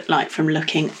relationships look like from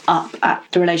looking up at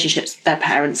the relationships their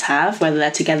parents have, whether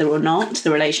they're together or not,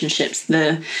 the relationships,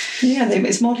 Yeah,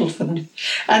 it's modelled for them.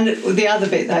 And the other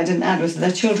bit that I didn't add was that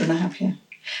their children are happier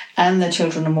and their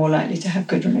children are more likely to have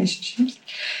good relationships.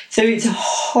 So it's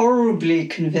horribly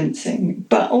convincing,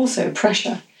 but also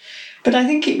pressure. But I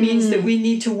think it means that we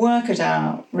need to work at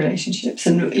our relationships.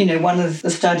 And, one of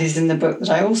the studies in the book that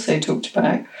I also talked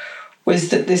about was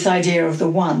that this idea of the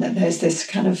one, that there's this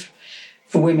kind of,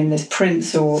 for women, this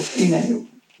prince or,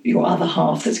 your other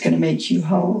half that's going to make you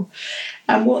whole.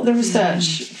 And what the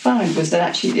research found was that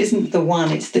actually it isn't the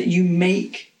one, it's that you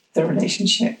make the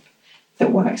relationship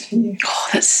that works for you. Oh,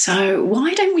 that's so...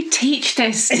 Why don't we teach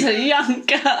this to young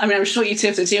girls? I mean, I'm sure you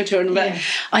do to your children, but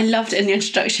I loved in the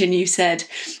introduction you said...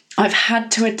 I've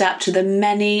had to adapt to the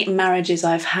many marriages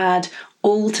I've had,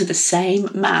 all to the same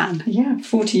man. Yeah,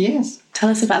 40 years. Tell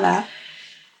us about that.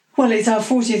 Well, it's our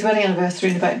 40th wedding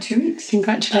anniversary in about 2 weeks.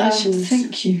 Congratulations.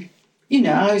 Thank you.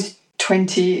 I was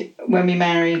 20 when we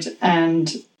married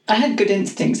and I had good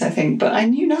instincts, I think, but I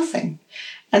knew nothing.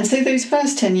 And so those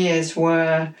first 10 years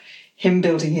were him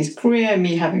building his career,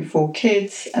 me having 4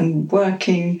 kids and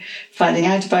working, finding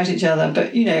out about each other.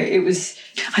 But, it was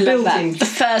I love that. The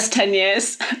first 10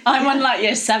 years. I'm on like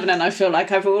year 7 and I feel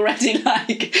like I've already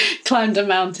climbed a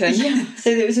mountain. Yeah,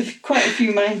 so there was quite a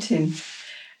few mountains.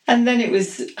 And then it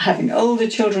was having older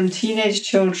children, teenage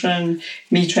children,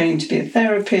 me training to be a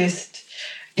therapist,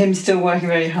 him still working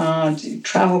very hard,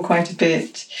 travel quite a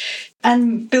bit,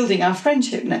 and building our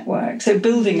friendship network. So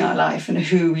building our life and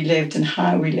who we lived and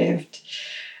how we lived.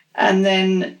 And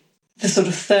then the sort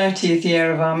of 30th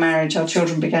year of our marriage, our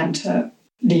children began to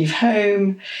leave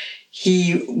home.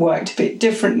 He worked a bit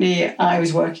differently. I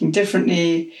was working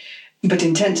differently, but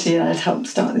intensely. I'd helped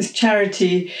start this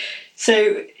charity.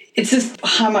 So it's just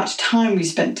how much time we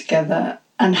spent together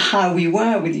and how we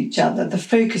were with each other. The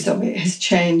focus of it has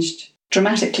changed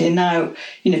dramatically. And now,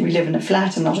 we live in a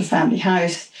flat and not a family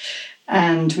house.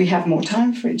 And we have more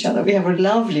time for each other. We have a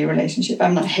lovely relationship.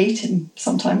 I hate him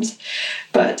sometimes,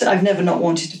 but I've never not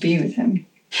wanted to be with him.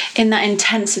 In that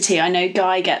intensity, I know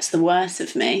Guy gets the worst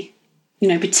of me,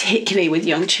 particularly with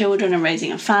young children and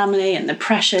raising a family and the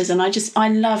pressures. And I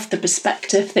love the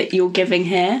perspective that you're giving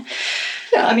here.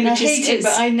 Yeah, I hate it,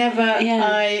 but I never,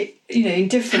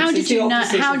 indifference.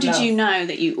 How did you know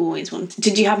that you always wanted?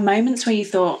 Did you have moments where you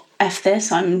thought, F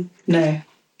this, No.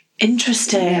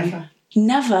 Interesting.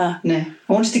 Never? No.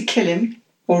 I wanted to kill him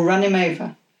or run him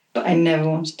over, but I never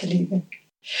wanted to leave him.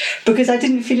 Because I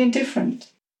didn't feel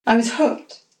indifferent. I was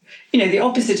hooked. The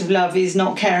opposite of love is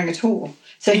not caring at all.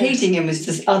 So hating him was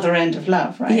this other end of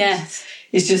love, right? Yes.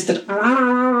 It's just that...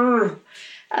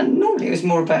 And normally it was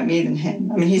more about me than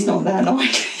him. I mean, he's not that annoyed.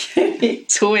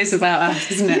 It's always about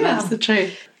us, isn't it? Yeah. That's the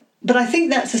truth. But I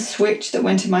think that's a switch that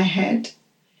went in my head,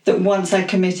 that once I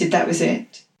committed, that was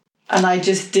it. And I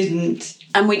just didn't...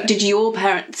 And did your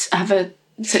parents have a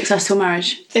successful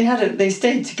marriage? They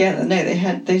stayed together. No,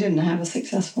 they didn't have a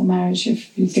successful marriage.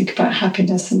 If you think about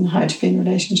happiness and how to be in a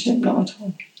relationship, not at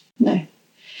all. No.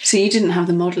 So you didn't have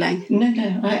the modelling?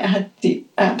 No. I had the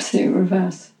absolute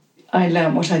reverse. I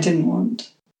learned what I didn't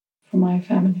want from my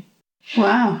family.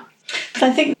 Wow. But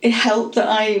I think it helped that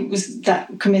I was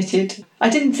that committed. I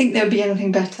didn't think there would be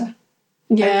anything better.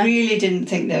 Yeah. I really didn't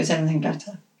think there was anything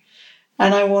better.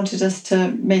 And I wanted us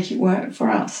to make it work for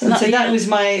us. And so that was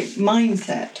my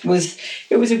mindset.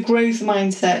 It was a growth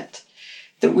mindset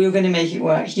that we were going to make it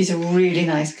work. He's a really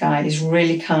nice guy. He's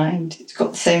really kind. He's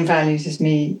got the same values as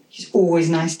me. He's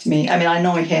always nice to me. I mean, I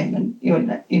annoy him and,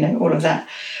 you know, all of that.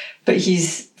 But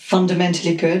he's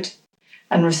fundamentally good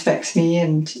and respects me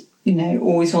and, you know,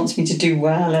 always wants me to do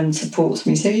well and supports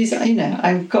me. So he's, you know,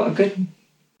 I've got a good...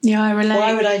 Yeah, I relate.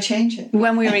 Why would I change it?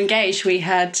 When we were engaged, we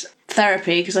had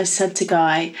therapy because I said to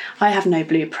Guy, I have no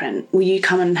blueprint. Will you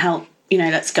come and help? You know,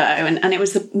 let's go. And it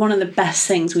was one of the best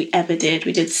things we ever did.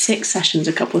 We did 6 sessions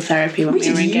of couple therapy when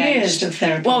we were engaged. Years of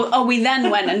therapy. Well, we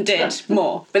then went and did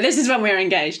more. But this is when we were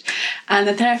engaged. And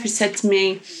the therapist said to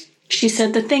me, she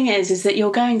said, the thing is that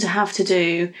you're going to have to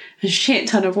do a shit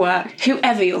ton of work,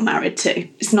 whoever you're married to.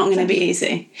 It's not going to be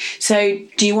easy. So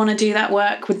do you want to do that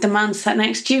work with the man sat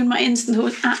next to you? And my instant thought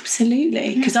was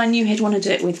absolutely, because I knew he'd want to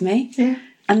do it with me. Yeah.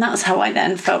 And that's how I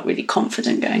then felt really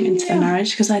confident going into the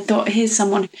marriage, because I thought, here's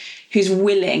someone who's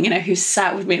willing, you know, who's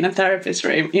sat with me in a therapist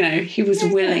room, you know, he was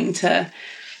willing to...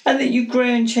 And that you grow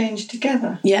and change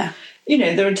together. Yeah. You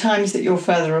know, there are times that you're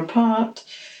further apart,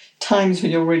 times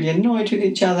when you're really annoyed with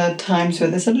each other, times where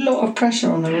there's a lot of pressure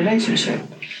on the relationship.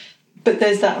 But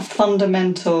there's that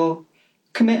fundamental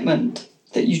commitment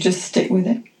that you just stick with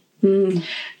it. Mm.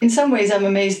 In some ways, I'm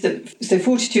amazed that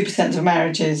 42% of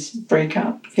marriages break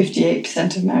up,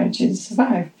 58% of marriages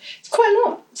survive. It's quite a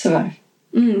lot survive.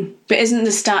 Mm. But isn't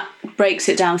the stat breaks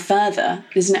it down further?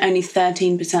 Isn't it only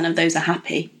 13% of those are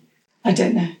happy? I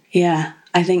don't know. Yeah,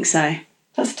 I think so.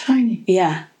 That's tiny.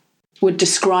 Yeah. Would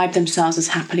describe themselves as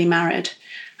happily married.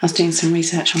 I was doing some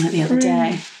research on it the other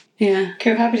day. Yeah.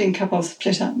 Cohabiting couples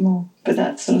split up more, but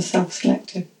that's sort of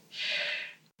self-selective.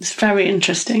 It's very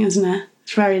interesting, isn't it?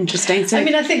 It's very interesting. So, I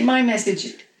mean, I think my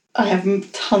message, I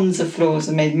have tons of flaws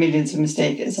and made millions of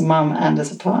mistakes as a mum and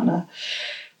as a partner.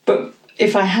 But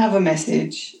if I have a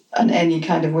message and any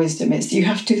kind of wisdom, it's you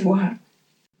have to do the work.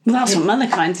 Well, that's what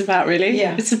Motherkind's about, really.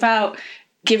 Yeah. It's about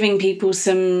giving people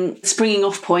some springing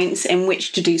off points in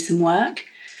which to do some work.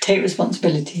 Take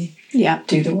responsibility. Yeah.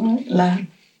 Do the work. Learn.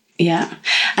 Yeah.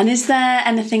 And is there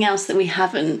anything else that we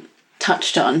haven't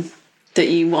touched on that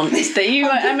you want?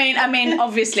 I mean,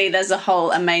 obviously there's a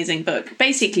whole amazing book.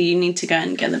 Basically, you need to go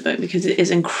and get the book because it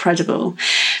is incredible.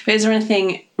 But is there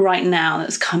anything right now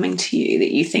that's coming to you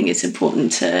that you think is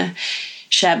important to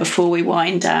share before we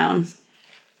wind down?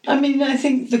 I mean, I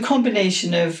think the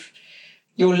combination of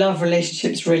your love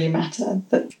relationships really matter,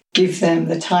 that give them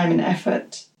the time and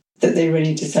effort that they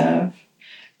really deserve.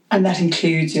 And that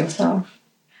includes yourself.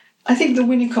 I think the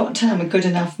Winnicott term, a good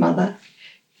enough mother,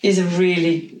 is a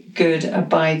really good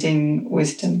abiding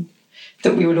wisdom,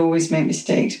 that we will always make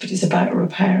mistakes, but it's about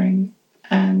repairing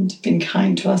and being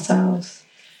kind to ourselves.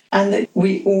 And that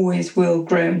we always will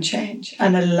grow and change,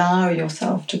 and allow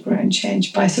yourself to grow and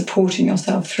change by supporting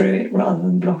yourself through it rather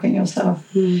than blocking yourself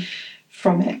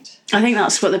from it. I think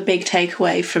that's what the big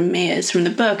takeaway from me is from the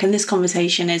book, and this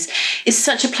conversation is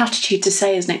such a platitude to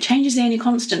say, isn't it? Change is the only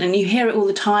constant, and you hear it all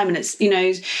the time, and it's, you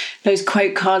know, those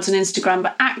quote cards on Instagram,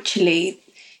 but actually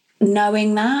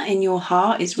knowing that in your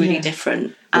heart is really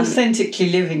different. And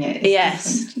authentically living it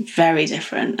is different. Very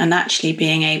different. And actually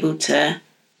being able to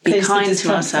be kind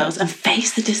to ourselves and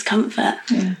face the discomfort.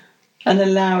 Yeah. And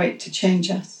allow it to change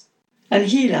us and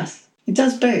heal us. It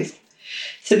does both.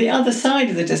 So the other side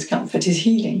of the discomfort is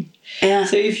healing. Yeah.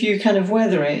 So if you kind of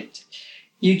weather it,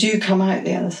 you do come out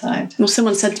the other side. Well,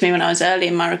 someone said to me when I was early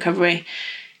in my recovery,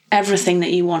 everything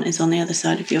that you want is on the other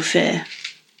side of your fear.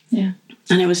 Yeah.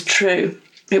 And it was true.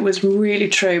 It was really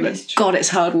true, but God, it's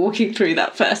hard walking through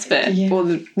that first bit. Yeah.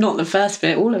 Or not the first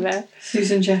bit, all of it.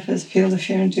 Susan Jeffers, Feel the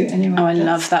Fear and Do It Anyway. Oh, I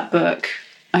love that book.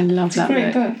 I love that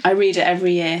book. Book. I read it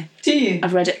every year. Do you?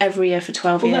 I've read it every year for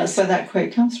 12 years. Well, that's where that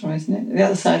quote comes from, isn't it? The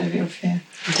other side of your fear.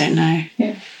 I don't know.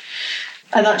 Yeah.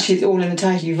 And actually, it's all in the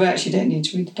title. You virtually don't need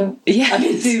to read the book. Yeah. I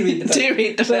mean, do read the book. Do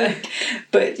read the book.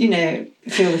 But, you know,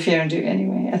 Feel the Fear and Do It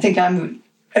Anyway. I think I'm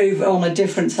over on a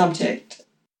different subject.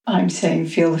 I'm saying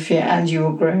feel the fear and you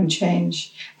will grow and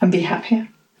change and be happier.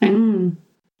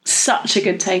 Such a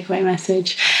good takeaway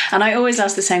message. And I always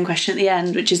ask the same question at the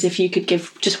end, which is if you could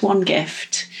give just one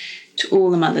gift to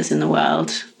all the mothers in the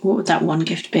world, what would that one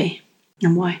gift be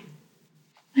and why?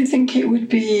 I think it would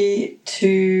be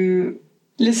to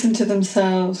listen to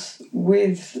themselves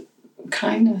with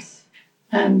kindness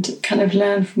and kind of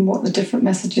learn from what the different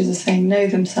messages are saying. Know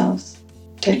themselves.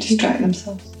 Don't distract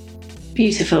themselves.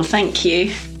 Beautiful. Thank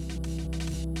you.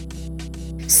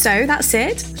 So that's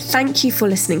it. Thank you for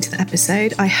listening to the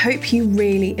episode. I hope you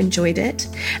really enjoyed it.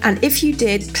 And if you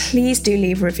did, please do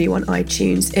leave a review on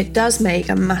iTunes. It does make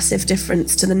a massive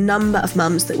difference to the number of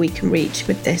mums that we can reach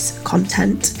with this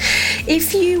content.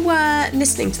 If you were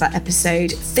listening to that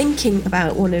episode thinking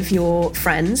about one of your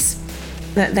friends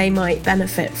that they might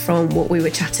benefit from what we were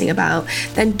chatting about,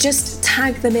 then just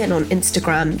tag them in on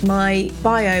Instagram. My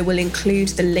bio will include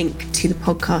the link to the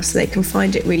podcast so they can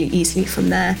find it really easily from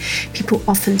there. People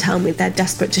often tell me they're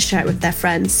desperate to share it with their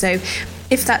friends. So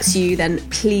if that's you, then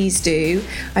please do.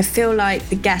 I feel like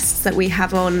the guests that we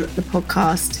have on the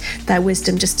podcast, their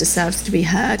wisdom just deserves to be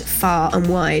heard far and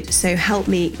wide. So help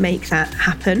me make that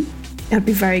happen. I'd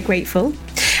be very grateful.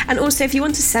 And also, if you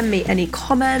want to send me any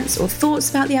comments or thoughts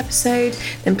about the episode,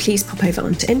 then please pop over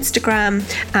onto Instagram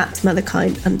at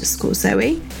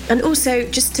motherkind_Zoe. And also,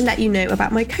 just to let you know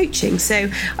about my coaching. So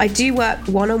I do work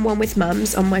one-on-one with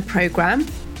mums on my programme,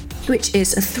 which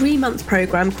is a 3-month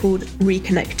programme called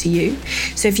Reconnect to You.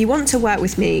 So if you want to work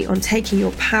with me on taking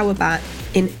your power back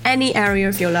in any area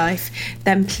of your life,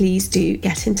 then please do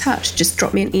get in touch. Just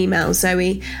drop me an email,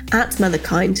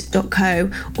 zoe@motherkind.co,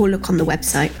 or look on the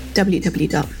website,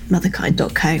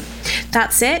 www.motherkind.co.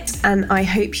 That's it, and I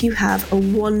hope you have a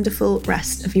wonderful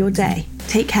rest of your day.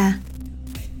 Take care.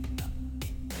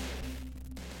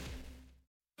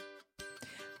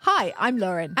 Hi, I'm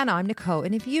Lauren. And I'm Nicole.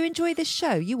 And if you enjoy this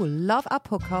show, you will love our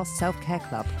podcast, Self-Care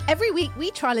Club. Every week,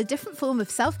 we trial a different form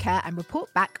of self-care and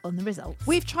report back on the results.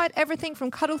 We've tried everything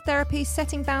from cuddle therapy,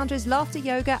 setting boundaries, laughter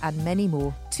yoga, and many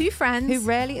more. Two friends who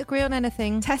rarely agree on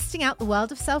anything, testing out the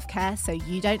world of self-care so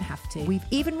you don't have to. We've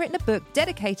even written a book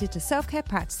dedicated to self-care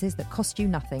practices that cost you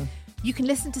nothing. You can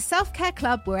listen to Self-Care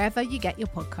Club wherever you get your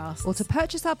podcasts. Or to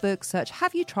purchase our book, search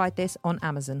Have You Tried This on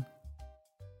Amazon.